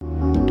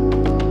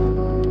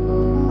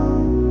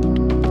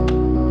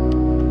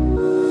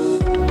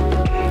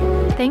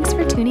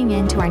tuning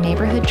in to our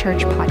Neighborhood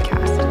Church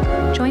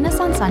podcast. Join us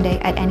on Sunday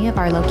at any of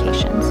our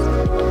locations.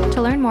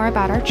 To learn more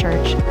about our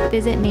church,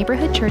 visit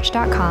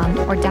neighborhoodchurch.com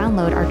or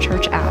download our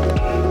church app.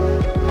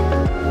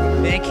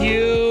 Thank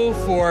you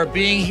for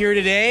being here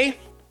today.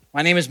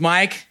 My name is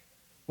Mike,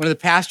 one of the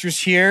pastors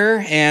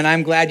here, and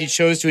I'm glad you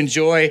chose to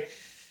enjoy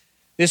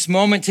this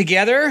moment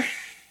together.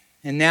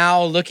 And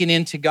now looking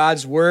into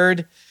God's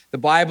Word, the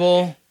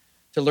Bible,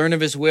 to learn of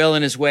His will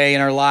and His way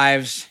in our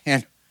lives.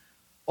 And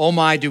oh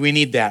my, do we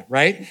need that,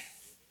 right?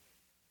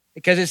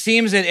 Because it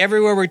seems that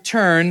everywhere we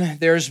turn,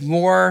 there's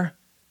more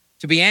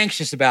to be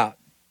anxious about.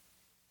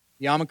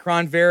 The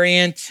Omicron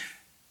variant,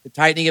 the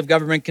tightening of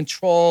government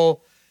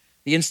control,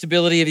 the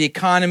instability of the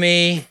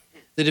economy,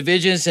 the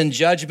divisions and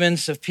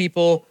judgments of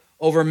people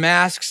over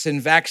masks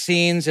and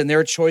vaccines and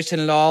their choice in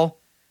it all.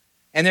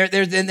 And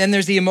then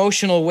there's the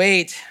emotional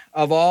weight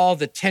of all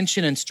the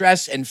tension and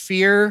stress and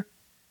fear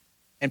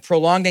and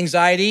prolonged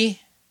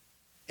anxiety.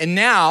 And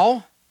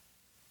now,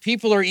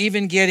 people are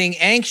even getting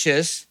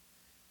anxious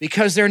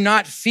because they're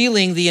not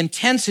feeling the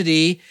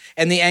intensity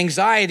and the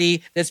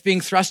anxiety that's being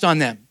thrust on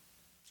them.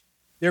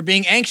 They're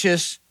being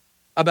anxious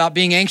about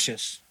being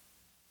anxious.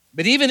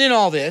 But even in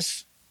all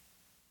this,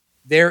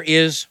 there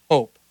is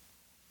hope.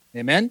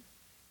 Amen?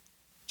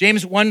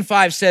 James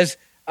 1:5 says,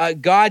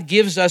 God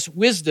gives us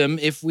wisdom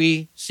if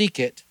we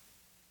seek it.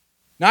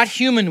 Not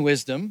human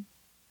wisdom,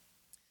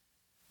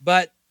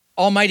 but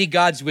Almighty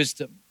God's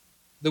wisdom.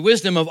 The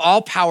wisdom of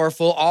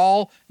all-powerful,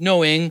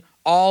 all-knowing,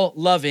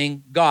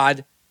 all-loving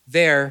God.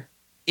 There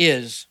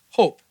is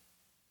hope.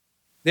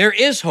 There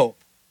is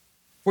hope.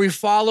 For we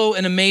follow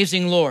an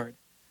amazing Lord.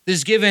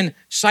 He's given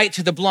sight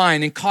to the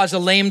blind and caused the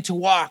lame to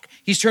walk.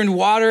 He's turned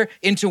water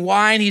into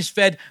wine. He's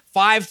fed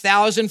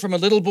 5,000 from a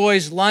little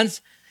boy's lunch.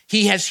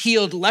 He has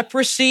healed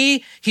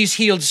leprosy. He's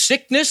healed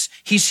sickness.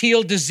 He's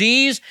healed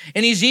disease.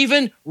 And he's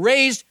even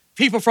raised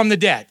people from the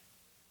dead.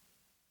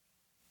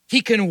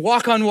 He can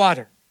walk on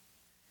water.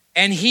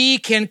 And he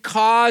can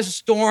cause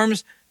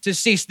storms to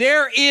cease.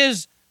 There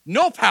is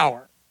no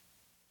power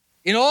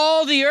in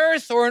all the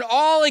earth or in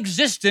all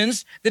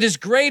existence that is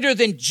greater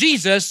than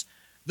Jesus,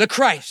 the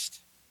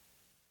Christ.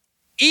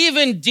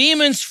 Even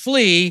demons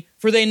flee,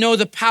 for they know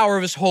the power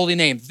of his holy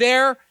name.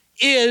 There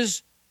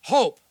is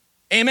hope.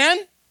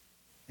 Amen?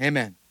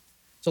 Amen.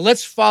 So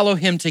let's follow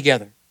him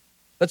together.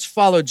 Let's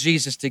follow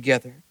Jesus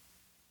together.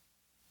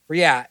 For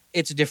yeah,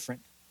 it's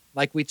different,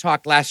 like we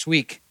talked last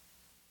week.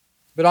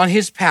 But on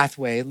his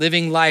pathway,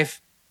 living life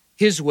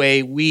his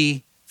way,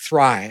 we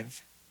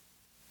thrive.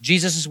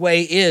 Jesus'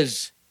 way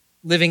is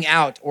living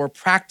out or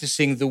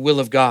practicing the will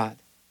of God.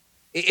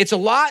 It's a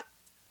lot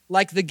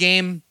like the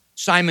game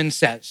Simon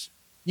Says.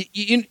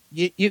 You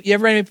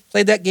ever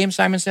played that game,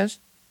 Simon Says?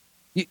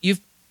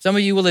 Some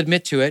of you will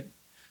admit to it.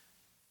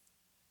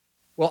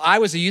 Well, I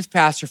was a youth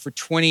pastor for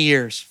 20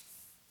 years.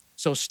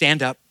 So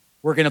stand up.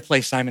 We're going to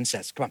play Simon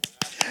Says. Come on.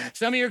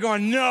 Some of you are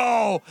going,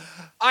 no,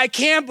 I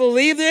can't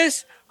believe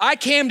this. I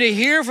came to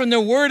hear from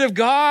the word of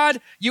God.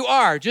 You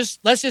are.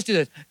 Let's just do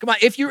this. Come on.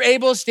 If you're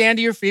able, stand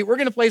to your feet. We're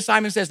going to play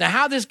Simon Says. Now,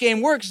 how this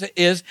game works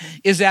is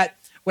that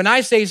when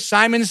I say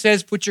Simon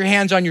Says, put your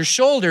hands on your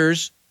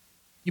shoulders,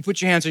 you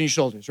put your hands on your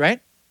shoulders, right?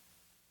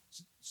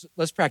 So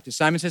let's practice.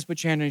 Simon Says,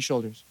 put your hand on your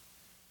shoulders.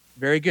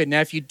 Very good.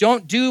 Now, if you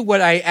don't do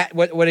what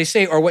I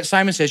say or what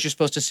Simon says, you're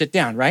supposed to sit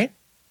down, right?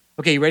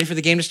 Okay, you ready for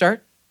the game to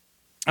start?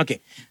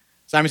 Okay.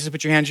 Simon Says,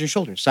 put your hands on your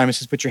shoulders. Simon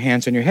Says, put your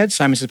hands on your head.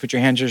 Simon Says, put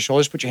your hands on your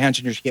shoulders. Put your hands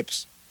on your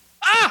hips.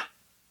 Ah!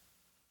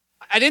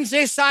 I didn't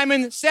say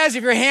Simon Says,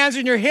 if your hands are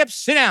in your hips,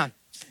 sit down.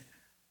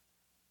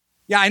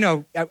 Yeah,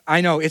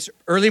 I know. It's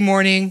early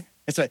morning.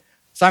 It's like,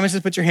 Simon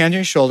Says, put your hands on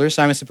your shoulders.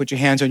 Simon Says, put your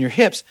hands on your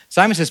hips.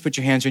 Simon Says, put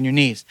your hands on your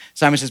knees.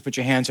 Simon Says, put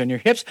your hands on your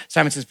hips.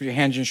 Simon Says, put your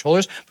hands on your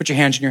shoulders. Put your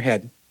hands on your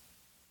head.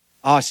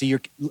 Oh, see,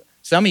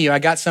 some of you, I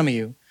got some of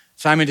you.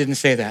 Simon didn't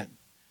say that.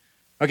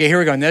 Okay, here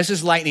we go. Now, this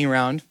is lightning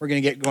round. We're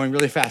going to get going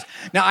really fast.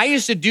 Now, I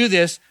used to do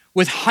this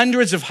with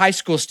hundreds of high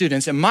school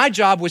students, and my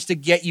job was to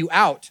get you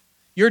out.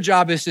 Your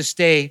job is to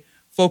stay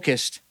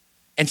focused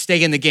and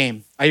stay in the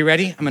game. Are you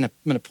ready? I'm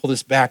gonna pull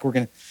this back.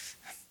 Are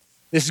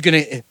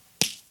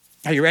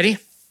you ready?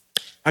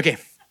 Okay,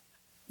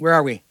 where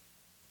are we?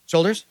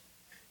 Shoulders?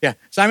 Yeah.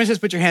 Simon Says,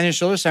 put your hand on your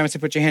shoulders. Simon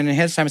Says, put your hand on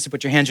your head. Simon Says,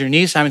 put your hands on your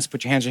knees. Simon Says,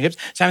 put your hands on your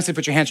hips. Simon Says,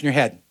 put your hands on your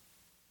head.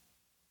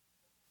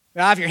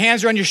 Now, if your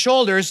hands are on your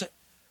shoulders,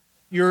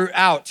 you're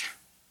out.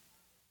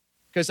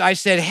 Because I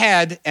said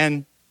head,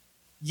 and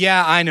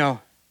yeah, I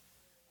know.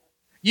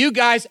 You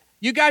guys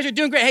are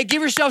doing great. Hey,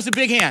 give yourselves a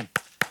big hand.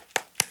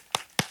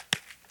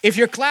 If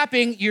you're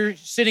clapping, you're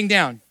sitting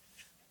down.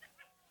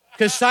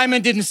 Because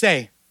Simon didn't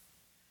say.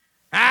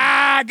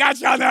 I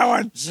got you on that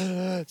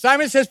one.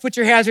 Simon Says, put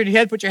your hands on your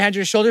head, put your hands on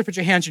your shoulders, put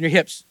your hands on your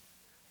hips.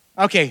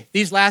 Okay,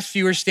 these last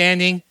few are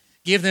standing.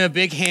 Give them a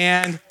big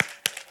hand.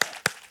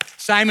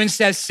 Simon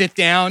Says, sit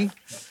down.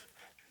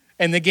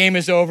 And the game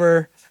is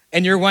over.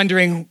 And you're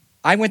wondering,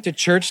 I went to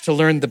church to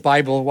learn the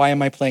Bible. Why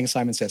am I playing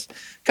Simon Says?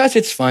 Because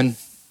it's fun.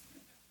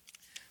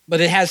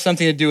 But it has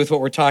something to do with what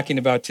we're talking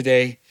about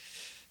today.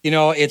 You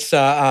know, it's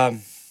God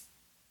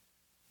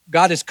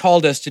has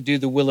called us to do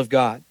the will of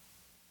God.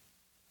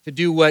 to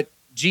do what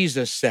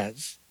Jesus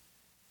says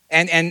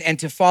and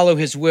to follow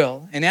his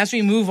will. And as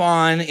we move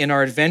on in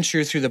our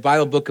adventure through the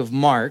Bible book of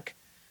Mark,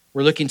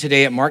 we're looking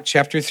today at Mark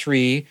chapter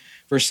 3,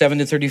 verse 7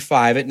 to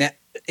 35.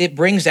 It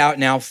brings out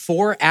now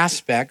 4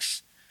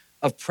 aspects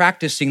of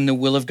practicing the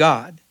will of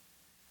God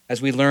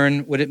as we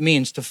learn what it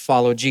means to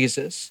follow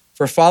Jesus.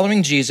 For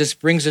following Jesus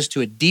brings us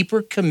to a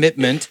deeper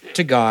commitment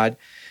to God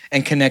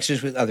and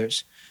connections with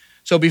others.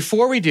 So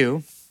before we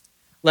do,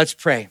 let's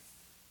pray.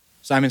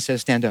 Simon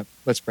says, stand up.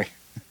 Let's pray.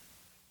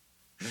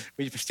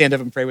 Will you stand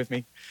up and pray with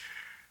me?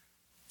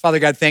 Father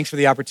God, thanks for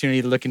the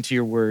opportunity to look into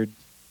your word.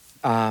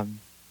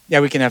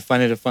 We can have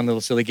fun at a fun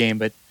little silly game,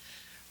 but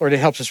Lord, it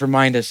helps us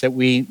remind us that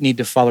we need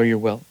to follow your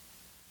will,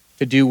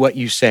 to do what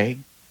you say.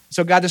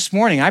 So God, this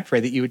morning, I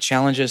pray that you would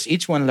challenge us,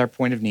 each one at our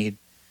point of need.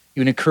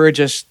 You would encourage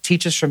us,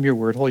 teach us from your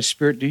word. Holy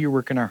Spirit, do your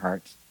work in our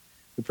hearts.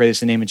 We pray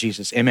this in the name of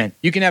Jesus. Amen.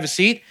 You can have a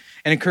seat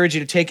and encourage you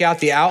to take out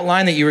the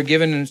outline that you were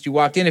given as you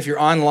walked in. If you're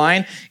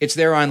online, it's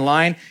there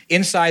online.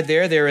 Inside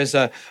there is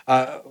a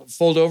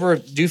fold over.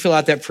 Do fill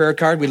out that prayer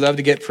card. We'd love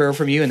to get prayer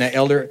from you and that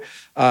elder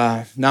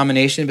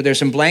nomination, but there's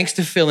some blanks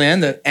to fill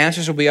in. The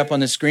answers will be up on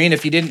the screen.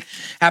 If you didn't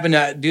happen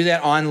to do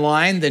that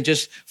online, then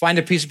just find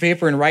a piece of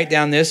paper and write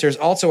down this. There's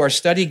also our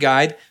study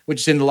guide,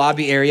 which is in the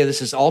lobby area.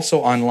 This is also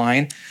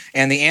online.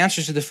 And the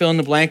answers to the fill in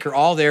the blank are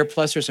all there.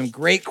 Plus, there's some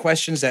great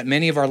questions that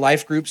many of our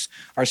life groups,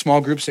 our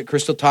small groups that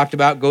Crystal talked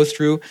about, go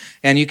through.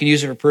 And you can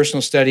use it for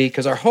personal study,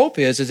 because our hope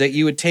is that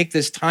you would take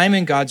this time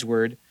in God's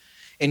word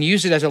and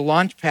use it as a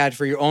launch pad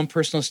for your own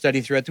personal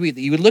study throughout the week,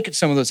 that you would look at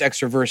some of those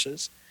extra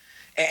verses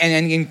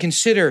and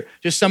consider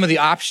just some of the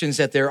options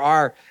that there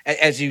are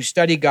as you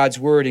study God's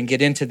word and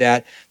get into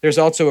that. There's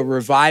also a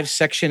Revive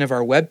section of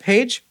our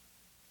webpage.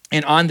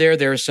 And on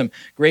there are some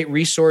great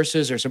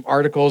resources or some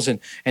articles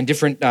and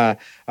different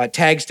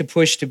tags to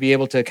push to be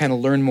able to kind of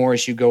learn more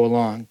as you go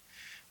along.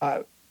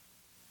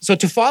 So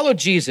to follow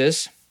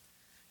Jesus,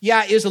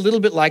 is a little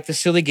bit like the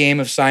silly game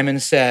of Simon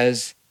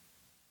Says,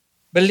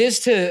 but it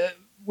is to,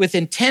 with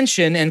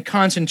intention and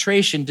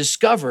concentration,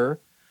 discover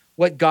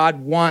what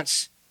God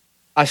wants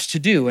us to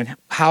do and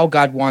how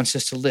God wants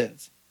us to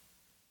live.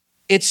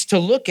 It's to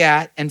look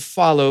at and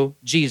follow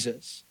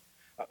Jesus.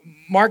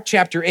 Mark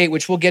chapter 8,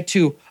 which we'll get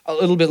to a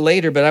little bit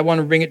later, but I want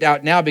to bring it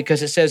out now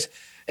because it says,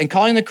 and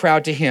calling the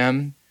crowd to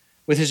him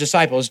with his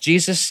disciples,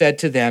 Jesus said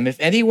to them, if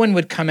anyone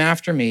would come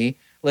after me,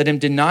 let him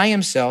deny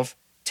himself,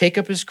 take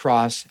up his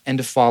cross, and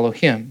to follow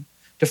him.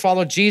 To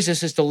follow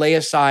Jesus is to lay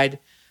aside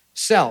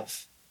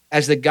self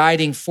as the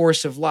guiding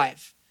force of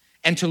life,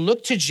 and to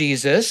look to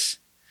Jesus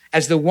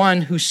as the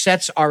one who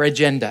sets our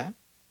agenda.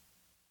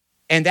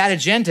 And that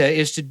agenda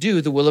is to do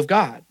the will of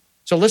God.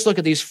 So let's look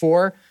at these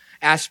 4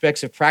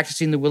 aspects of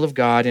practicing the will of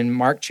God in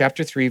Mark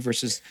chapter 3,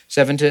 verses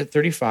 7 to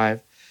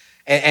 35.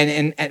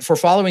 And for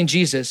following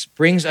Jesus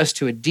brings us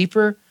to a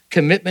deeper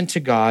commitment to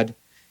God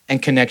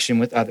and connection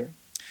with others.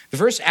 The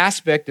first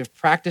aspect of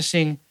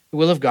practicing the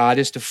will of God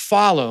is to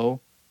follow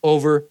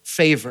over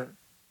favor.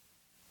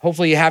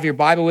 Hopefully you have your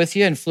Bible with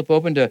you and flip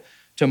open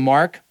to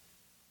Mark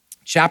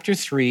chapter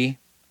 3.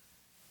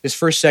 This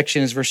first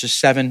section is verses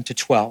 7 to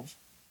 12.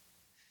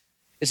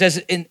 It says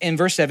in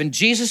verse 7,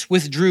 Jesus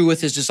withdrew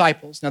with his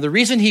disciples. Now the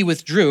reason he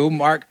withdrew,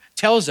 Mark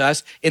tells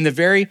us in the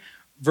very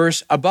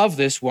verse above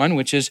this one,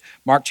 which is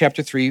Mark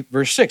chapter 3,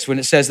 verse 6, when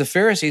it says the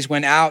Pharisees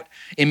went out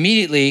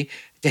immediately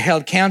to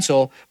held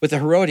counsel with the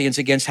Herodians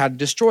against how to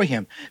destroy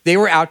him. They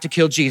were out to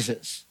kill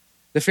Jesus.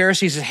 The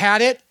Pharisees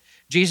had it.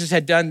 Jesus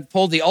had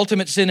pulled the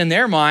ultimate sin in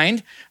their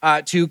mind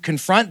to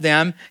confront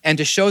them and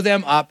to show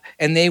them up,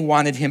 and they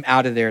wanted him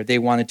out of there. They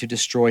wanted to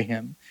destroy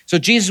him. So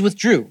Jesus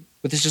withdrew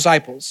with his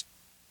disciples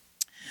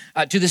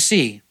to the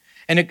sea,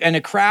 and a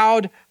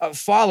crowd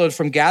followed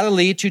from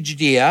Galilee to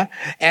Judea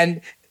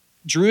and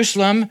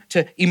Jerusalem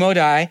to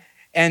Emodi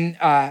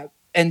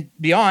and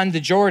beyond the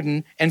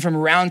Jordan, and from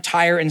around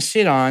Tyre and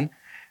Sidon.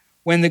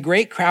 When the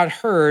great crowd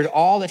heard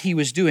all that he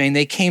was doing,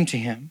 they came to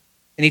him.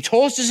 And he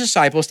told his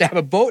disciples to have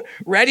a boat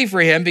ready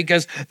for him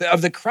because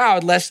of the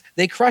crowd, lest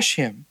they crush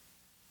him.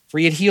 For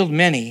he had healed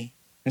many,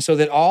 and so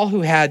that all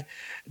who had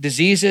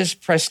diseases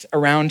pressed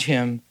around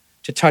him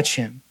to touch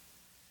him.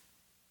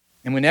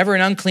 And whenever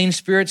an unclean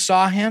spirit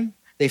saw him,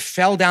 they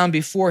fell down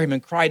before him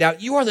and cried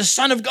out, "You are the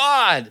Son of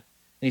God!" And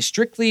he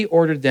strictly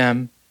ordered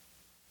them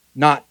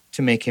not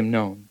to make him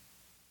known.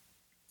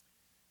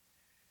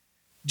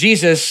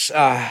 Jesus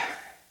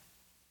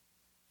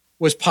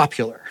was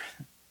popular.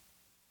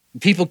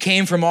 People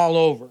came from all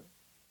over,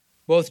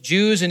 both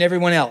Jews and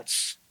everyone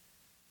else.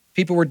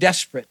 People were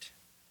desperate.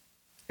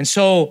 And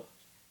so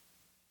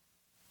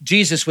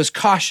Jesus was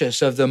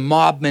cautious of the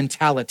mob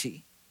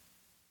mentality.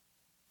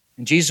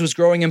 And Jesus was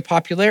growing in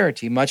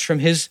popularity, much from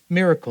his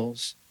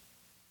miracles.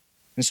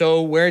 And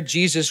so where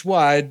Jesus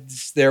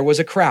was, there was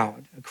a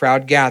crowd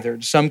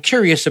gathered, some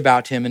curious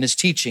about him and his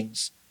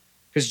teachings,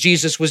 because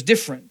Jesus was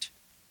different.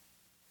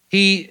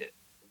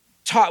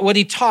 What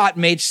he taught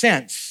made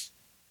sense,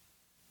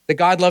 that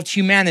God loved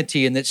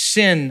humanity and that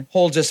sin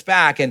holds us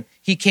back, and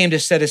he came to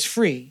set us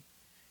free.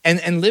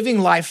 And living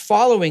life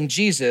following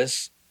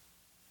Jesus,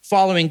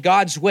 following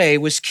God's way,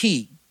 was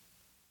key.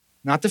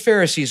 Not the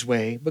Pharisees'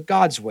 way, but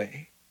God's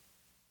way.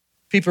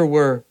 People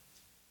were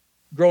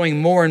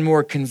growing more and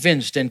more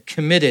convinced and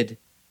committed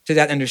to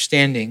that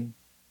understanding.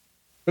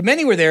 But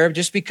many were there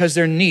just because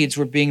their needs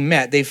were being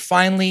met. They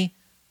finally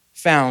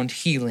found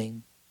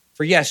healing.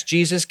 For yes,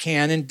 Jesus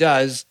can and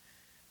does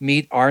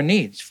meet our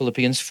needs.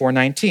 Philippians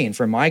 4:19,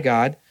 for my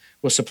God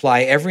will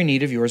supply every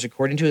need of yours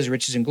according to his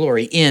riches and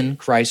glory in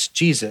Christ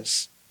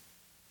Jesus.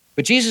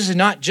 But Jesus is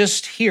not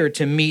just here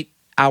to meet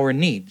our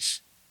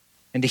needs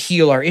and to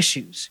heal our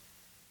issues.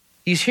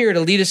 He's here to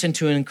lead us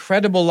into an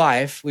incredible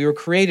life we were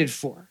created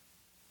for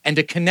and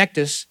to connect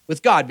us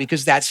with God,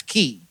 because that's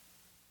key.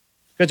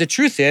 Because the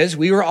truth is,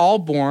 we were all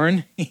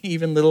born,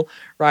 even little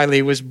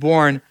Riley was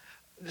born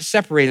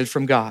separated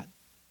from God.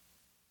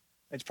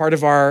 It's part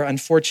of our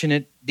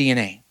unfortunate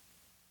DNA.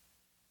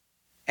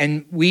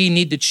 And we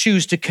need to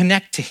choose to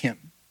connect to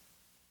him.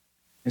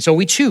 And so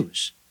we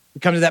choose. We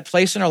come to that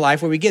place in our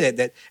life where we get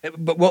it.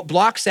 But what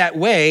blocks that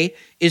way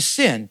is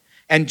sin.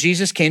 And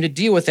Jesus came to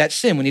deal with that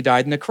sin when he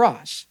died on the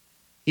cross.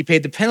 He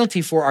paid the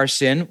penalty for our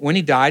sin when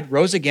he died,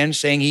 rose again,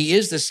 saying he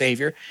is the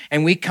Savior,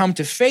 and we come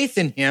to faith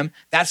in him.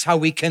 That's how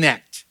we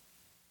connect.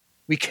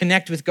 We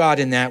connect with God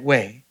in that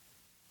way.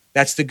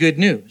 That's the good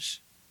news.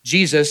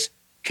 Jesus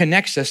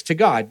connects us to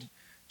God.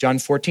 John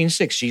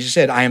 14:6, Jesus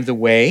said, I am the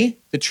way,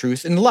 the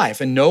truth, and the life,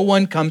 and no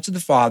one comes to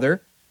the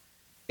Father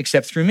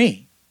except through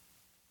me.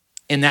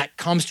 And that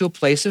comes to a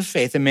place of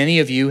faith, and many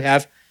of you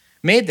have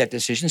made that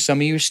decision. Some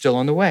of you are still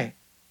on the way.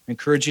 I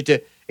encourage you to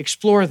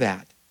explore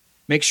that.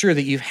 Make sure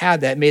that you've had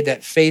that, made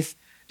that faith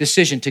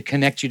decision to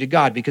connect you to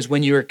God, because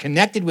when you are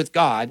connected with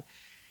God,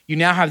 you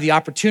now have the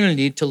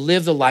opportunity to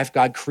live the life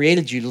God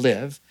created you to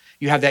live.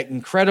 You have that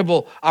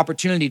incredible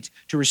opportunity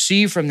to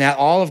receive from that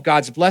all of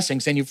God's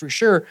blessings, and you for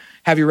sure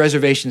have your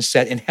reservations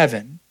set in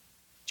heaven.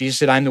 Jesus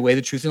said, I'm the way,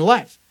 the truth, and the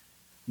life.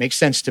 Makes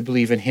sense to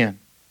believe in him.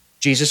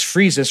 Jesus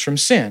frees us from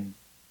sin.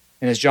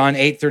 And as John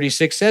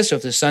 8:36 says, so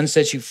if the Son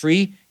sets you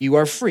free, you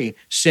are free.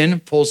 Sin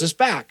pulls us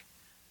back.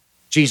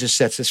 Jesus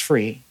sets us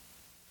free.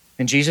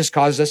 And Jesus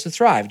causes us to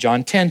thrive.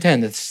 John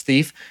 10:10, the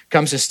thief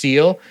comes to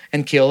steal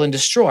and kill and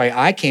destroy.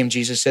 I came,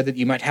 Jesus said, that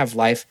you might have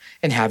life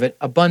and have it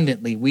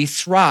abundantly. We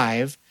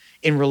thrive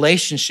in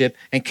relationship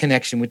and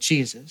connection with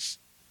Jesus.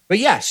 But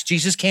yes,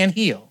 Jesus can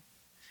heal.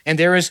 And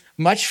there is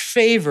much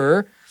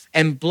favor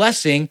and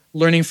blessing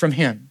learning from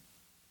him.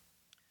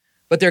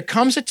 But there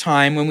comes a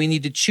time when we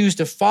need to choose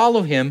to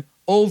follow him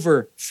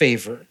over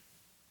favor.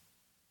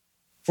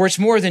 For it's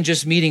more than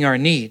just meeting our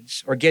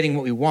needs or getting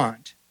what we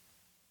want.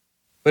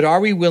 But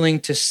are we willing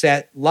to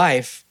set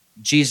life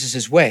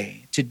Jesus'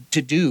 way, to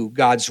do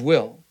God's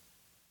will,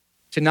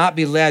 to not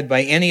be led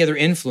by any other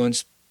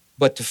influence,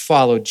 but to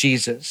follow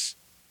Jesus?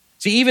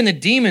 See, even the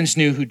demons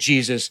knew who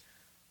Jesus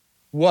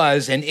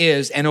was and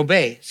is and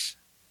obeys.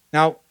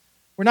 Now,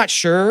 we're not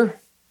sure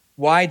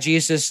why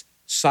Jesus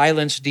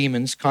silenced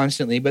demons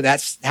constantly, but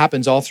that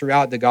happens all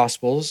throughout the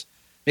Gospels.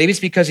 Maybe it's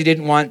because he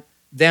didn't want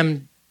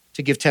them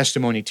to give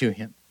testimony to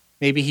him.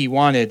 Maybe he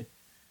wanted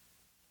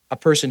a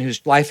person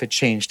whose life had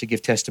changed to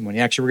give testimony.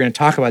 Actually, we're going to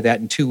talk about that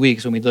in 2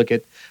 weeks when we look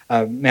at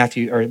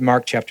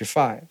Mark chapter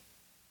 5.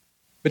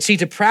 But see,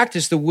 to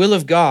practice the will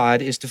of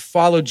God is to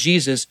follow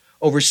Jesus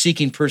over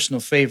seeking personal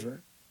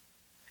favor.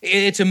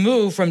 It's a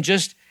move from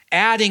just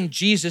adding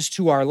Jesus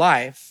to our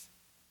life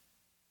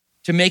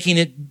to making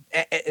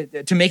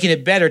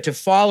it better, to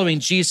following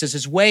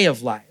Jesus' way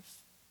of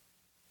life,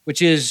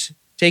 which is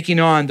taking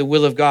on the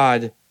will of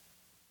God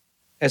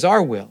as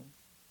our will.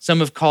 Some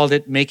have called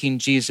it making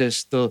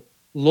Jesus the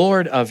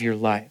Lord of your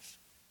life.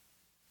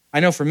 I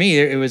know for me,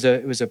 it was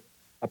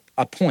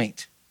a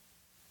point.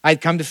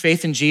 I'd come to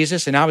faith in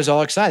Jesus and I was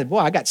all excited. Boy,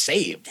 I got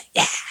saved.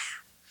 Yeah.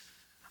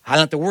 I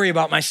don't have to worry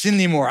about my sin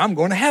anymore. I'm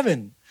going to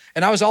heaven.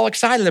 And I was all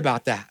excited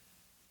about that.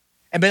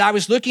 But I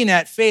was looking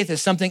at faith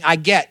as something I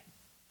get.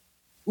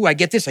 Ooh, I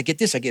get this. I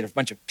get a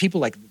bunch of people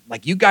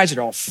like you guys that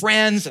are all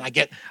friends, and I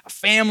get a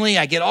family.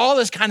 I get all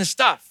this kind of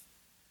stuff.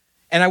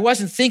 And I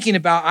wasn't thinking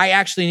about I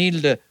actually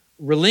needed to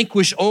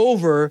relinquish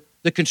over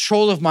the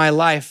control of my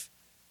life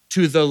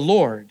to the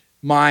Lord,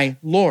 my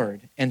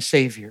Lord and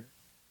Savior.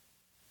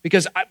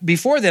 Because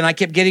before then, I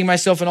kept getting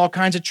myself in all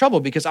kinds of trouble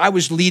because I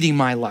was leading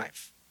my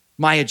life,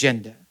 my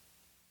agenda.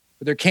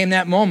 But there came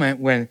that moment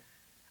when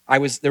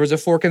there was a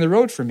fork in the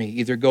road for me.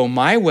 Either go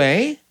my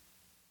way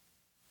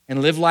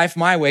and live life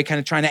my way, kind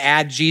of trying to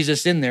add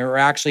Jesus in there, or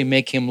actually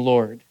make him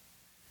Lord.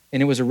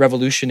 And it was a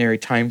revolutionary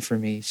time for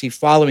me. See,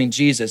 following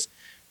Jesus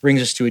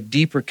brings us to a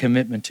deeper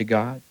commitment to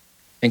God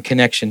and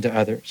connection to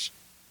others.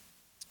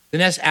 The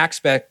next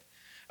aspect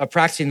of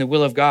practicing the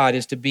will of God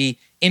is to be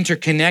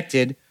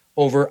interconnected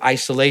over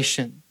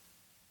isolation.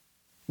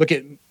 Look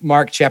at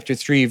Mark chapter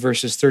 3,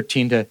 verses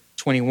 13 to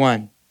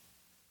 21.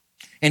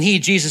 And he,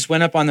 Jesus,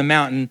 went up on the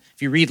mountain.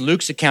 If you read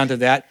Luke's account of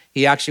that,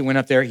 he actually went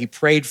up there, he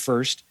prayed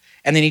first,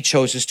 and then he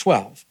chose his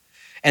 12.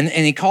 And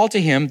he called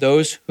to him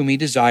those whom he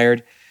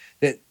desired,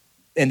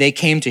 and they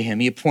came to him.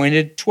 He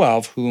appointed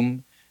 12,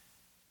 whom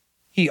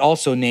he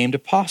also named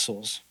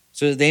apostles,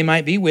 so that they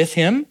might be with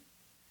him,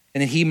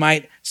 and that he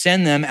might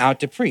send them out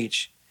to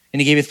preach. And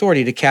he gave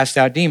authority to cast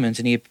out demons,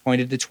 and he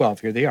appointed the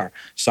 12. Here they are.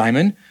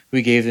 Simon, who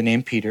he gave the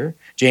name Peter.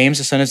 James,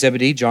 the son of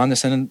Zebedee. John,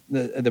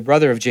 the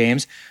brother of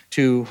James,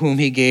 to whom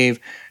he gave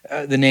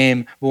the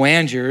name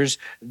Boanerges,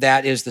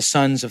 that is the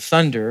sons of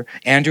thunder.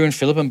 Andrew and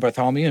Philip and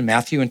Bartholomew and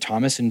Matthew and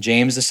Thomas and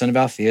James, the son of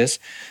Alphaeus.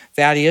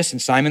 Thaddeus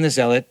and Simon the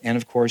Zealot, and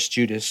of course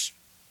Judas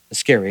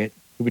Iscariot,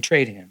 who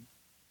betrayed him.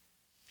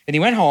 And he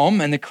went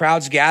home, and the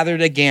crowds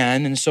gathered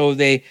again, and so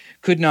they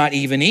could not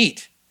even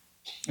eat.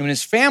 And when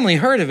his family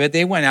heard of it,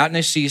 they went out and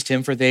they seized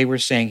him, for they were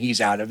saying he's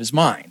out of his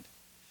mind.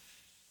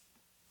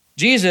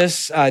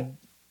 Jesus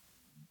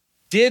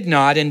did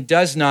not and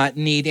does not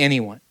need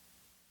anyone.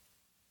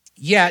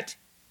 Yet,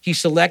 he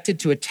selected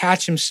to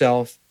attach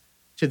himself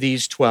to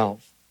these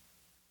 12.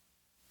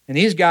 And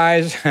these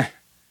guys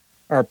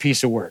are a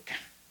piece of work.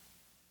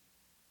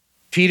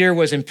 Peter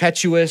was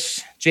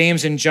impetuous.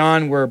 James and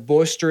John were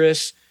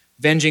boisterous,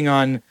 venging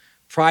on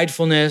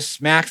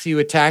pridefulness. Matthew,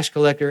 a tax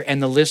collector,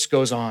 and the list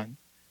goes on.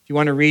 If you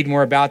want to read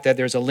more about that,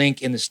 there's a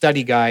link in the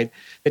study guide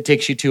that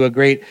takes you to a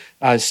great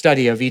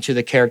study of each of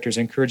the characters.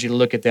 I encourage you to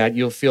look at that.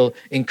 You'll feel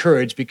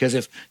encouraged because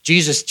if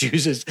Jesus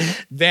chooses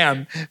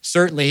them,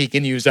 certainly he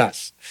can use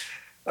us.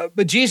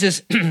 But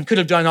Jesus could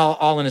have done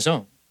all on his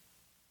own.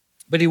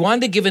 But he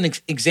wanted to give an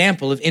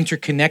example of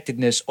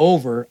interconnectedness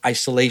over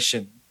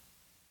isolation.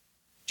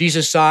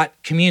 Jesus sought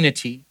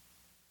community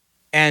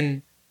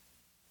and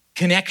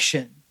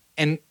connection,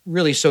 and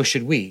really so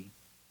should we.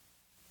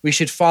 We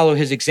should follow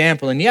his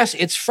example. And yes,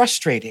 it's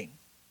frustrating.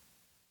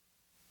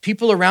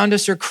 People around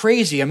us are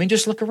crazy. I mean,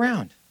 just look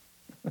around.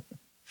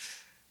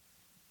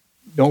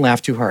 Don't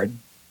laugh too hard,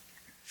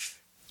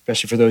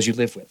 especially for those you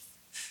live with.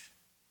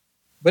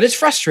 But it's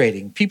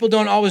frustrating. People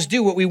don't always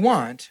do what we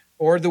want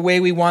or the way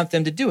we want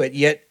them to do it,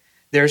 yet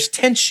there's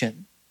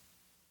tension.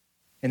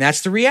 And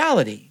that's the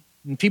reality.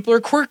 And people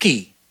are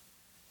quirky.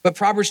 But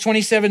Proverbs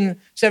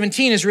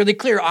 27:17 is really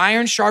clear.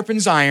 Iron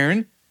sharpens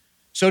iron,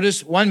 so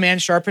does one man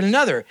sharpen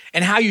another.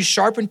 And how you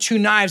sharpen two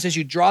knives as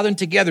you draw them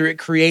together, it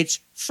creates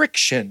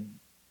friction.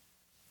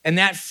 And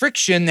that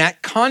friction,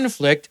 that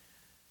conflict,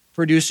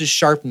 produces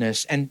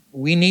sharpness. And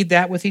we need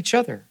that with each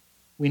other.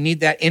 We need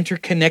that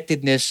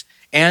interconnectedness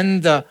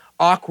and the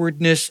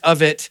awkwardness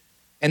of it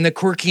and the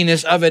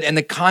quirkiness of it and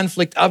the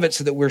conflict of it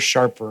so that we're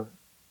sharper.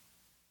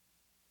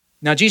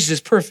 Now, Jesus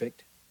is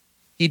perfect.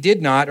 He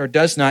did not or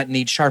does not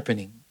need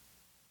sharpening.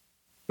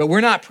 But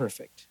we're not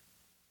perfect.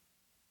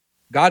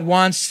 God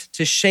wants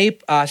to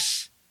shape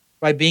us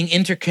by being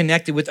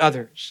interconnected with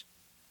others.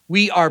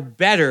 We are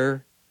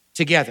better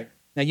together.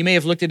 Now, you may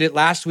have looked at it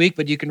last week,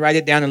 but you can write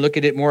it down and look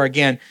at it more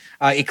again.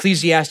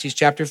 Ecclesiastes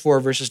chapter 4,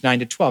 verses 9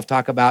 to 12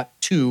 talk about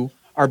two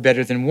are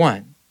better than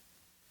one.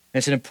 And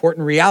it's an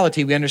important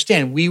reality we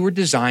understand. We were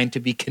designed to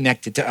be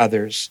connected to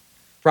others.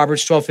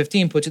 Proverbs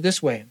 12:15 puts it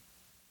this way.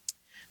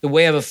 The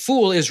way of a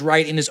fool is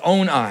right in his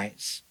own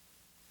eyes,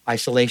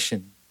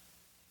 isolation.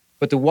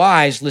 But the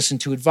wise listen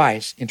to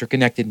advice,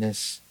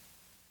 interconnectedness.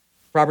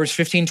 Proverbs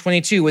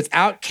 15:22,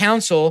 without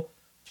counsel,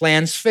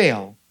 plans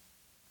fail,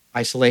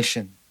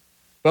 isolation.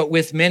 But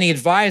with many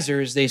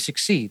advisors, they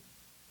succeed,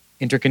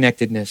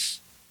 interconnectedness.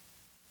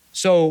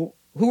 So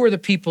who are the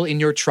people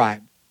in your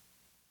tribe?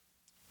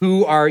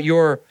 Who are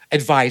your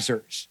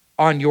advisors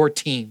on your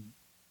team?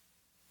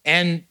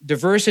 And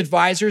diverse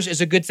advisors is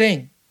a good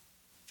thing,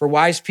 for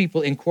wise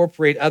people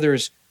incorporate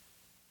others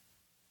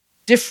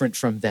different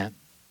from them.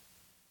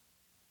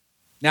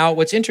 Now,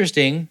 what's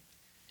interesting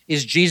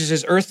is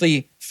Jesus'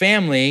 earthly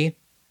family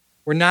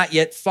were not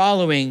yet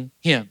following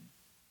him.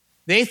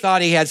 They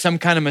thought he had some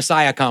kind of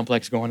Messiah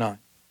complex going on.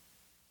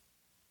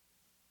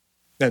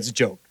 That's a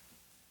joke,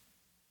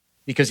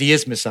 because he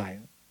is Messiah.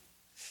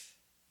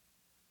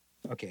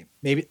 Okay,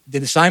 maybe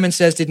Simon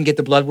Says didn't get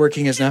the blood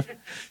working enough.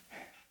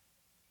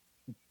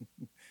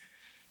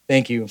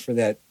 Thank you for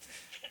that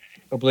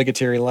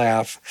obligatory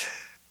laugh.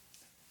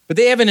 But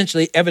they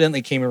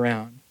evidently came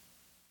around.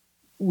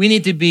 We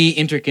need to be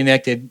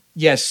interconnected,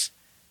 yes,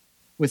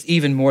 with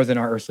even more than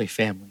our earthly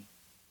family.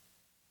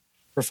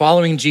 For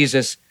following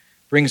Jesus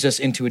brings us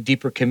into a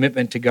deeper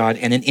commitment to God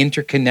and an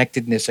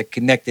interconnectedness, a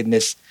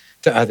connectedness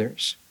to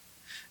others.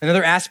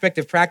 Another aspect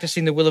of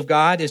practicing the will of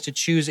God is to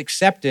choose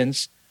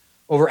acceptance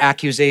over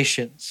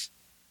accusations.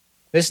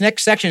 This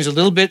next section is a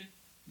little bit,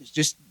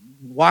 just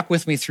walk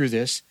with me through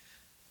this,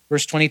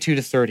 verse 22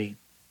 to 30.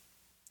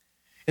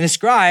 And the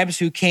scribes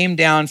who came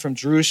down from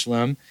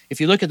Jerusalem, if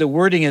you look at the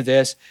wording of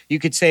this, you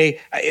could say,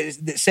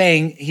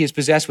 saying he is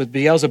possessed with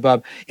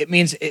Beelzebub, it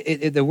means,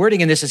 the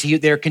wording in this is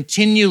they're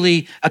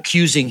continually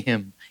accusing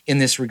him in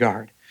this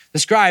regard. The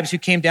scribes who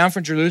came down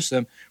from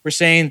Jerusalem were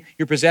saying,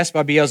 you're possessed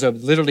by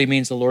Beelzebub, literally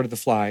means the Lord of the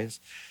Flies,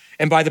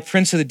 and by the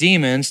prince of the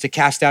demons to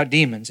cast out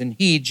demons. And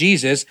he,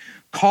 Jesus,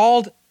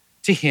 called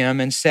to him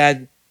and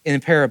said in a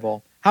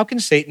parable, how can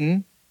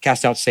Satan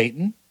cast out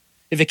Satan?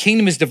 If a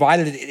kingdom is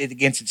divided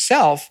against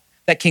itself,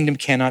 that kingdom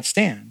cannot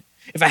stand.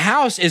 If a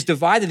house is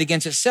divided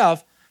against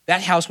itself,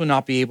 that house will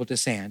not be able to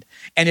stand.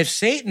 And if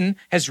Satan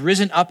has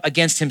risen up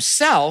against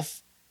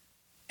himself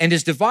and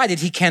is divided,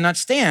 he cannot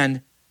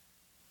stand,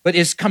 but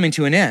is coming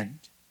to an end.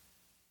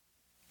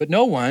 But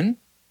no one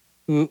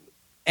who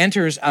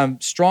enters a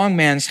strong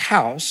man's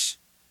house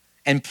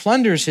and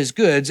plunders his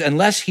goods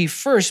unless he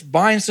first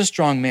binds the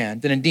strong man,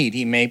 then indeed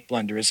he may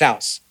plunder his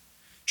house.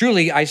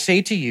 Truly, I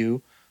say to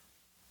you,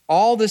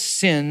 all the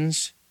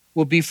sins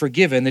will be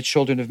forgiven the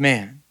children of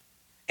man.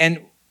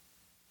 And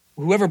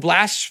whoever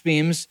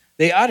blasphemes,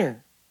 they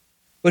utter.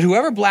 But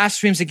whoever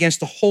blasphemes against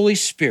the Holy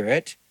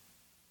Spirit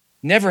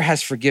never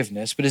has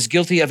forgiveness, but is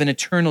guilty of an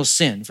eternal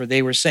sin, for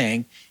they were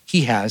saying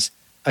he has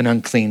an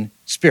unclean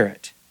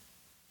spirit.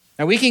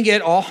 Now, we can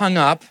get all hung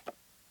up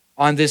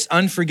on this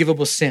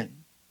unforgivable sin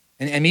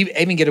and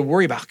even get a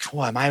worry about,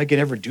 oh, am I going to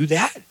ever do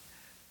that?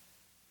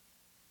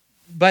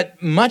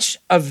 But much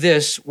of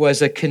this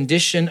was a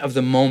condition of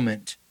the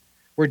moment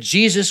where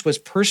Jesus was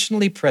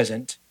personally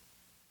present,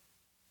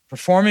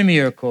 performing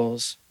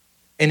miracles,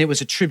 and it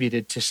was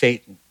attributed to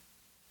Satan.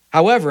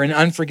 However, an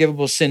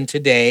unforgivable sin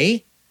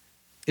today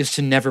is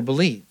to never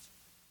believe,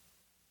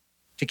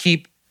 to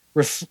keep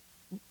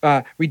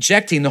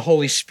rejecting the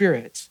Holy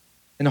Spirit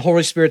and the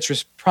Holy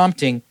Spirit's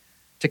prompting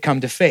to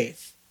come to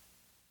faith.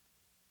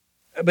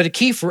 But a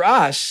key for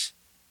us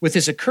with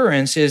this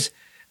occurrence is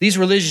these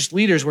religious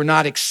leaders were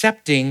not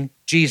accepting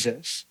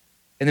Jesus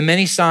and the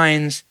many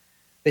signs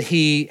that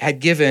he had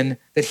given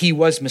that he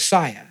was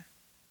Messiah.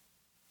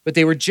 But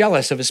they were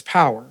jealous of his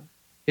power,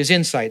 his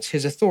insights,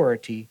 his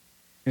authority.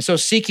 And so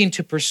seeking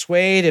to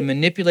persuade and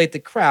manipulate the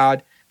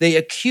crowd, they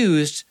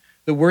accused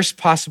the worst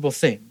possible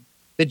thing,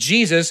 that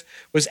Jesus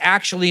was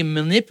actually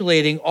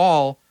manipulating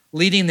all,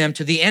 leading them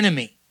to the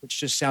enemy, which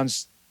just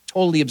sounds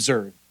totally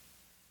absurd.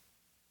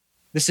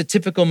 This is a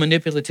typical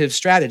manipulative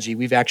strategy.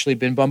 We've actually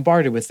been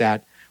bombarded with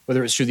that,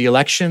 whether it's through the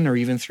election or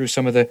even through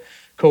some of the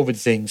COVID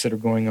things that are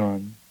going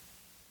on.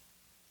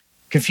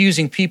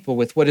 Confusing people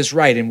with what is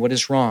right and what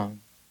is wrong.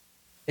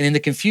 And in the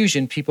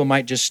confusion, people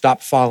might just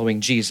stop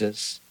following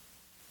Jesus.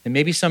 And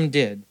maybe some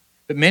did,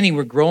 but many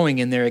were growing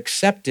in their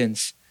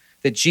acceptance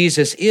that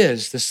Jesus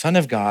is the Son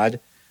of God,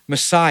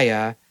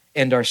 Messiah,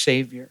 and our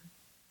Savior.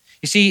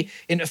 You see,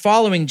 in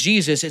following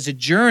Jesus is a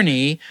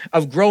journey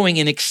of growing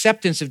in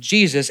acceptance of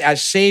Jesus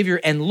as Savior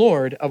and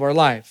Lord of our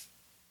life.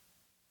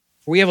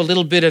 We have a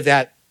little bit of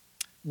that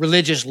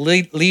religious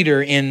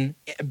leader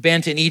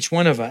bent in each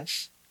one of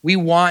us. We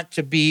want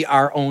to be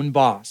our own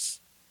boss.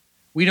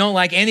 We don't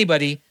like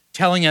anybody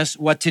telling us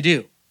what to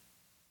do,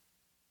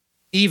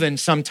 even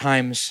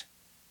sometimes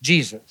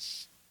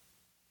Jesus.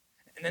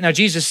 Now,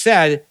 Jesus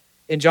said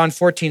in John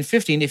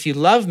 14:15, if you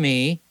love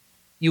me,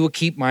 you will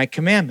keep my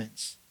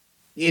commandments.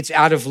 It's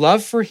out of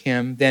love for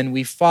him, then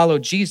we follow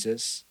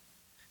Jesus.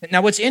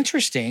 Now, what's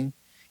interesting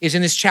is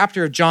in this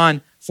chapter of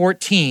John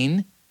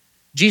 14,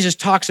 Jesus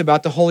talks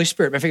about the Holy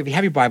Spirit. If you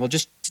have your Bible,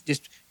 just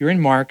you're in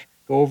Mark,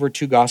 go over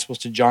 2 Gospels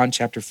to John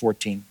chapter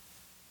 14,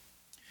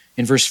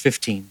 in verse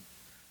 15.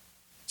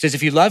 It says,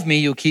 if you love me,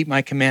 you'll keep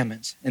my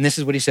commandments. And this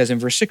is what he says in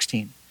verse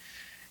 16.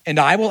 And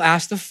I will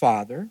ask the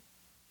Father,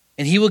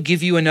 and he will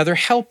give you another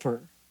helper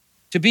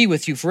to be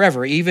with you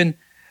forever, even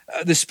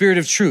the Spirit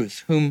of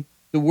truth, whom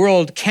the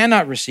world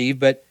cannot receive,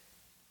 but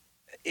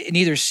it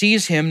neither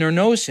sees him nor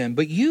knows him.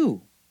 But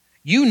you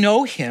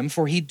know him,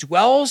 for he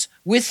dwells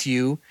with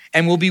you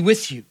and will be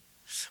with you.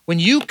 When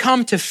you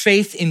come to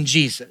faith in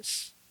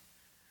Jesus,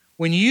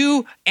 when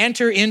you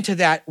enter into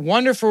that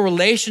wonderful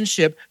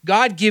relationship,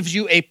 God gives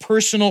you a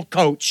personal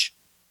coach.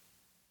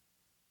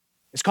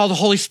 It's called the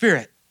Holy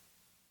Spirit.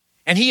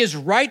 And he is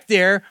right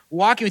there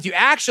walking with you.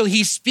 Actually,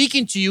 he's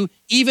speaking to you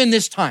even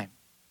this time.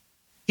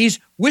 He's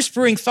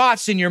whispering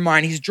thoughts in your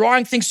mind. He's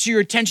drawing things to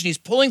your attention. He's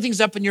pulling things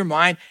up in your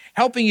mind,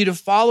 helping you to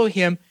follow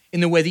him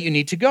in the way that you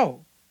need to go.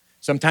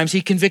 Sometimes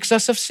he convicts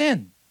us of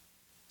sin.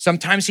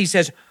 Sometimes he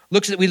says,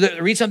 we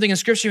read something in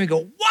Scripture and we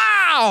go,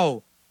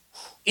 wow!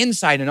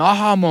 Insight, an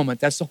aha moment.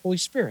 That's the Holy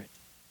Spirit.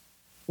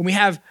 When we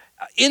have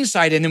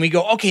insight and then we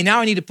go, okay, now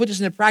I need to put this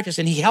into practice,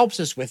 and he helps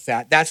us with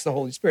that. That's the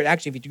Holy Spirit.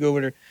 Actually, if you go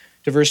over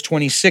to verse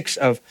 26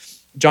 of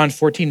John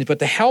 14, but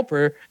the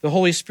helper, the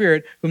Holy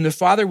Spirit, whom the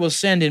Father will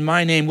send in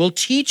my name, will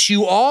teach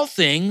you all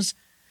things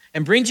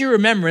and bring to your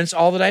remembrance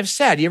all that I've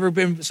said. You ever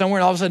been somewhere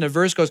and all of a sudden a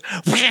verse goes,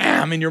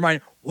 wham, in your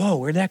mind? Whoa,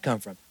 where'd that come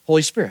from?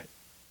 Holy Spirit.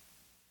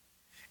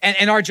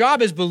 And our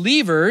job as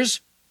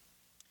believers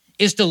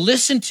is to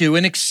listen to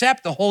and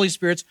accept the Holy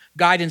Spirit's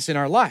guidance in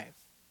our life.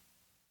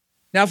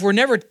 Now, if we're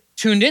never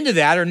tuned into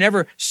that or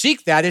never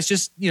seek that, it's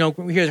just,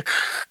 we hear the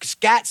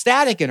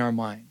static in our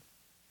mind.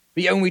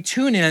 But yet when we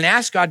tune in and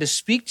ask God to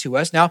speak to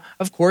us, now,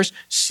 of course,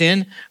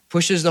 sin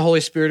pushes the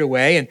Holy Spirit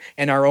away,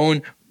 and our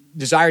own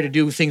desire to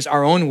do things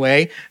our own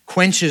way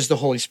quenches the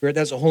Holy Spirit.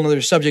 That's a whole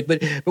other subject,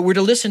 but we're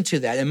to listen to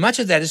that. And much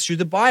of that is through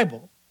the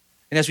Bible.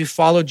 And as we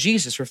follow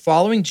Jesus,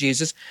 following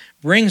Jesus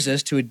brings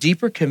us to a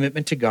deeper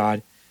commitment to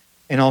God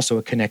and also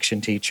a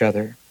connection to each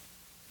other.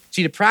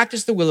 See, to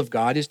practice the will of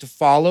God is to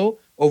follow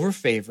over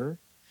favor,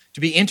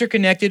 to be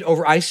interconnected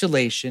over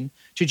isolation,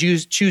 to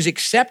choose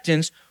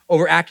acceptance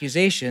over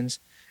accusations,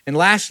 and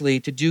lastly,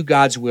 to do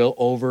God's will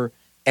over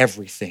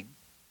everything.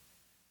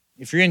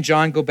 If you're in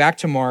John, go back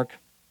to Mark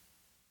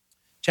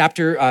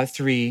chapter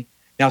 3,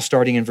 now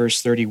starting in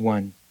verse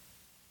 31.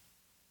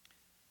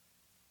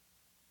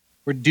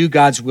 We're to do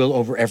God's will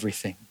over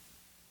everything.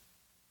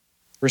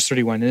 Verse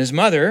 31, and his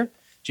mother,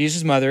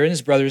 Jesus' mother and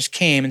his brothers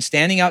came, and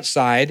standing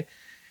outside,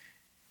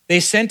 they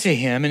sent to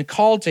him and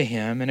called to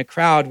him, and a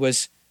crowd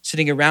was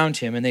sitting around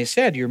him, and they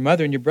said, your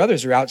mother and your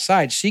brothers are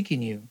outside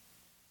seeking you.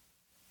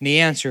 And he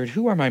answered,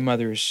 who are my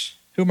mother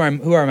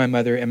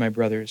and my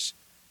brothers?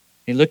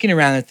 And looking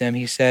around at them,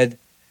 he said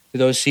to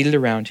those seated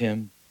around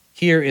him,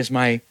 here is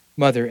my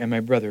mother and my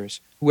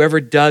brothers.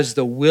 Whoever does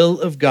the will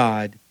of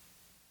God,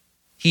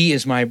 he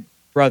is my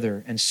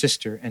brother and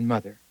sister and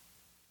mother.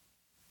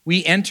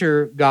 We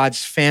enter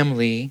God's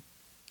family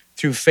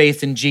through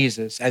faith in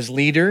Jesus as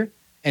leader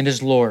and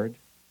as Lord.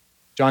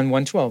 John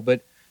 1:12,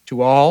 but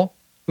to all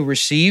who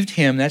received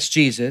him, that's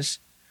Jesus,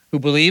 who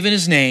believe in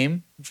his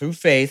name through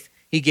faith,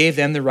 he gave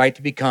them the right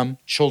to become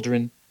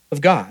children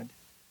of God.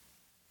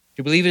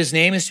 To believe in his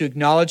name is to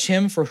acknowledge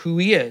him for who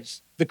he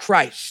is, the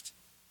Christ,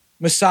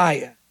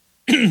 Messiah,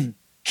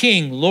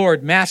 King,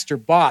 Lord, Master,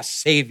 Boss,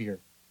 Savior,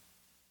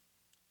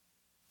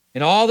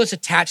 and all that's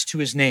attached to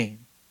his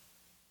name,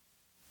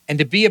 and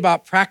to be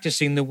about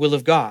practicing the will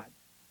of God.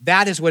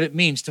 That is what it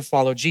means to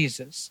follow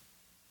Jesus,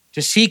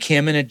 to seek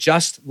him and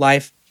adjust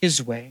life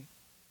his way.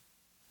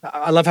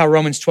 I love how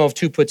Romans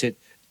 12:2 puts it.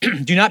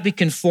 Do not be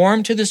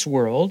conformed to this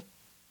world.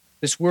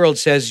 This world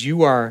says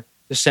you are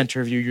the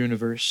center of your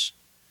universe.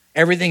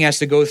 Everything has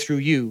to go through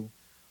you.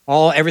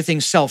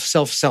 Everything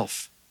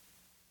self.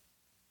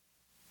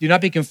 Do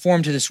not be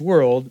conformed to this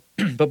world,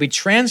 but be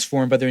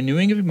transformed by the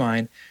renewing of your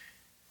mind,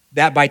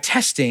 that by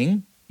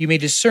testing you may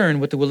discern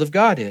what the will of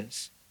God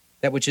is,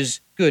 that which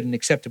is good and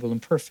acceptable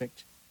and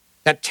perfect.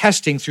 That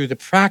testing through the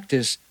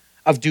practice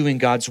of doing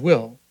God's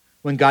will.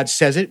 When God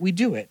says it, we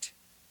do it.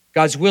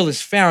 God's will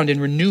is found in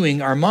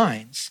renewing our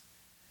minds,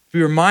 to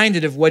be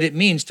reminded of what it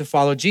means to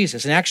follow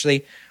Jesus. And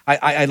actually,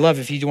 I love,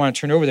 if you want to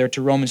turn over there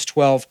to Romans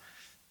 12,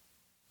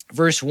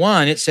 verse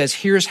 1, it says,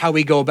 here's how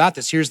we go about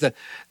this. Here's the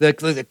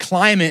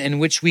climate in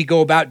which we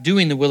go about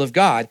doing the will of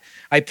God.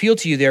 I appeal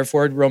to you,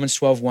 therefore, Romans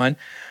 12:1,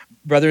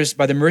 brothers,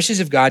 by the mercies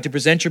of God, to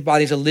present your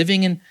bodies a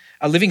living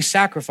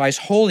sacrifice,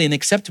 holy and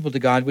acceptable to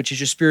God, which is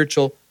your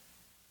spiritual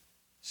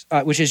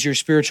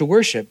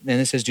worship.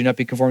 And it says, do not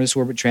be conformed to this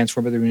world, but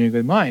transformed by the renewing of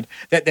your mind.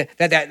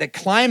 That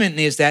climate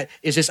is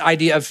this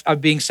idea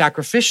of being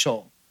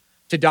sacrificial,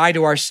 to die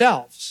to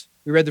ourselves.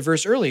 We read the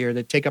verse earlier,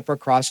 that take up our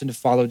cross and to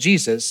follow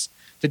Jesus,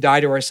 to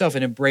die to ourselves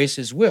and embrace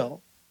his will.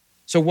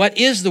 So what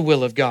is the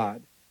will of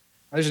God?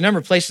 There's a number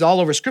of places all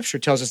over Scripture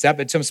tells us that,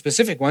 but some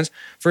specific ones.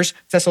 1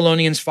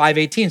 Thessalonians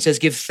 5:18 says,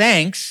 give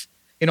thanks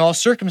in all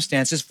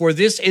circumstances, for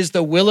this is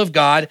the will of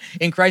God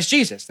in Christ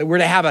Jesus. That we're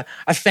to have a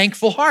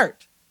thankful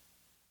heart.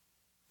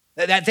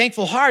 That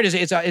thankful heart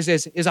is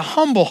a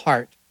humble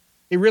heart.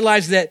 It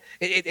realizes that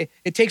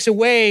it takes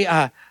away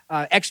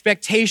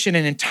expectation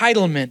and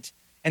entitlement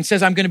and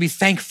says, I'm going to be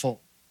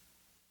thankful.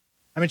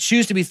 I'm going to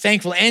choose to be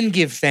thankful and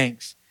give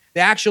thanks. The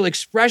actual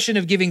expression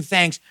of giving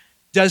thanks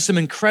does some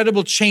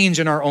incredible change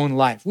in our own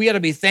life. We ought to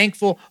be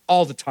thankful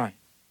all the time.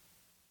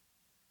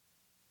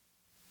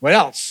 What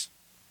else?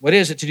 What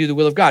is it to do the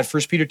will of God?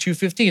 1 Peter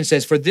 2:15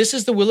 says, for this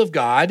is the will of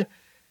God,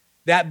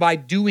 that by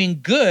doing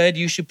good,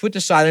 you should put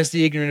to silence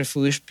the ignorant and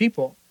foolish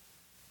people.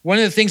 One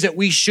of the things that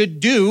we should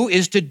do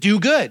is to do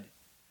good.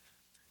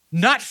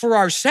 Not for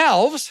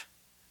ourselves,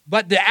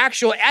 but the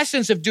actual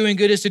essence of doing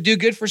good is to do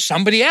good for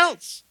somebody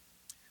else.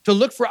 To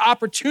look for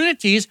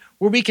opportunities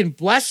where we can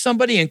bless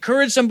somebody,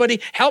 encourage somebody,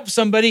 help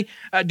somebody,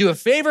 do a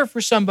favor for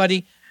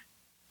somebody,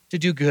 to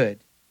do good.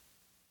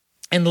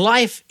 And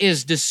life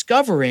is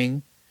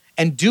discovering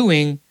and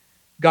doing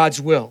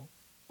God's will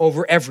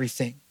over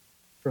everything.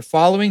 For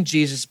following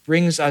Jesus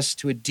brings us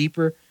to a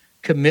deeper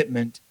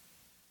commitment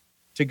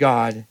to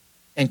God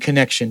and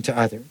connection to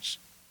others.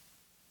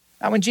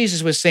 Now, when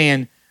Jesus was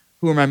saying,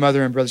 who are my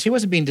mother and brothers, he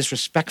wasn't being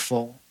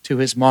disrespectful to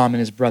his mom and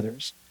his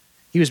brothers.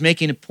 He was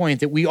making a point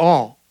that we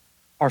all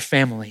are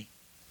family.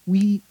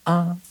 We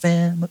are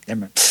family.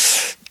 Never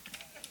mind.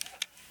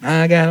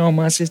 I got all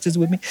my sisters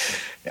with me.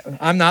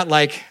 I'm not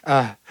like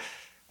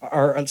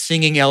our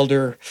singing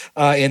elder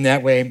in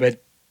that way, but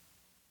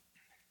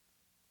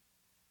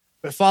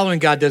following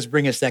God does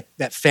bring us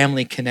that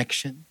family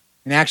connection.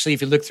 And actually,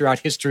 if you look throughout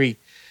history,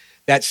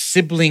 that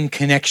sibling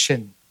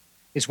connection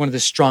is one of the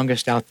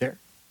strongest out there.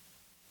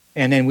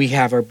 And then we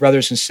have our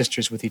brothers and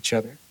sisters with each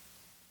other.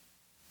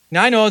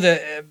 Now, I know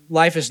that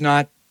life is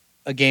not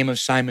a game of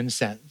Simon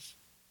Says,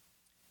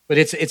 but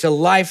it's a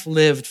life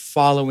lived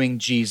following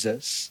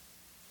Jesus,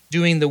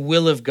 doing the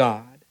will of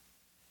God.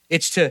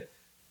 It's to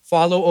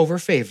follow over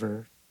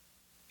favor.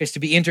 It's to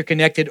be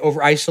interconnected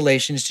over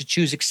isolation. It's to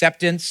choose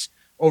acceptance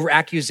over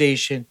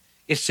accusation.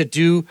 It's to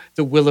do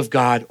the will of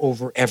God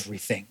over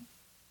everything.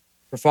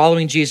 For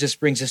following Jesus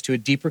brings us to a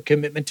deeper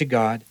commitment to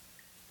God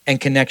and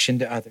connection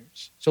to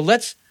others. So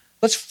let's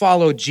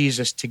follow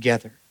Jesus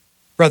together,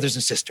 brothers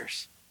and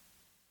sisters,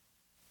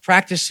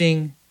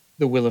 practicing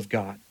the will of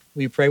God.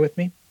 Will you pray with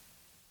me?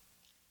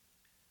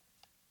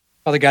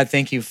 Father God,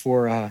 thank you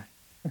for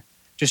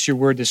just your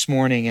word this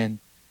morning and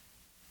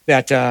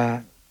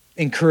that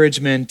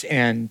encouragement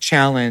and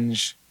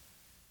challenge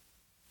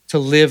to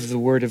live the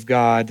word of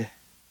God,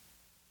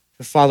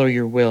 to follow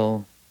your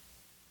will.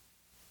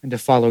 and to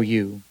follow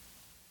you.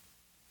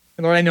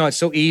 And Lord, I know it's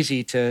so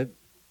easy to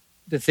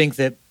think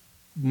that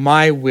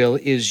my will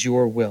is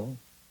your will.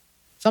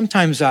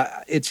 Sometimes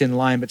it's in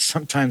line, but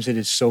sometimes it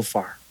is so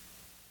far.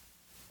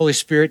 Holy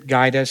Spirit,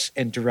 guide us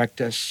and direct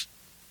us.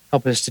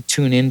 Help us to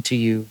tune into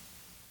you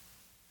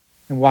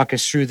and walk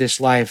us through this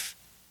life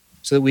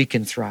so that we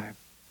can thrive.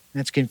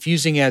 And it's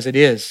confusing as it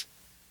is,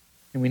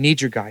 and we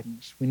need your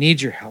guidance. We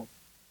need your help.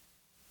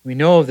 We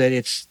know that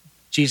it's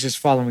Jesus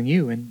following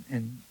you,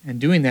 and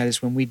doing that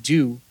is when we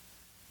do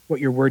what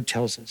your word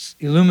tells us.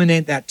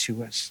 Illuminate that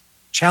to us.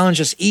 Challenge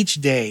us each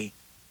day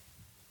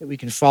that we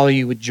can follow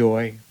you with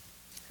joy.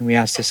 And we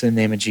ask this in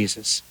the name of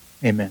Jesus. Amen.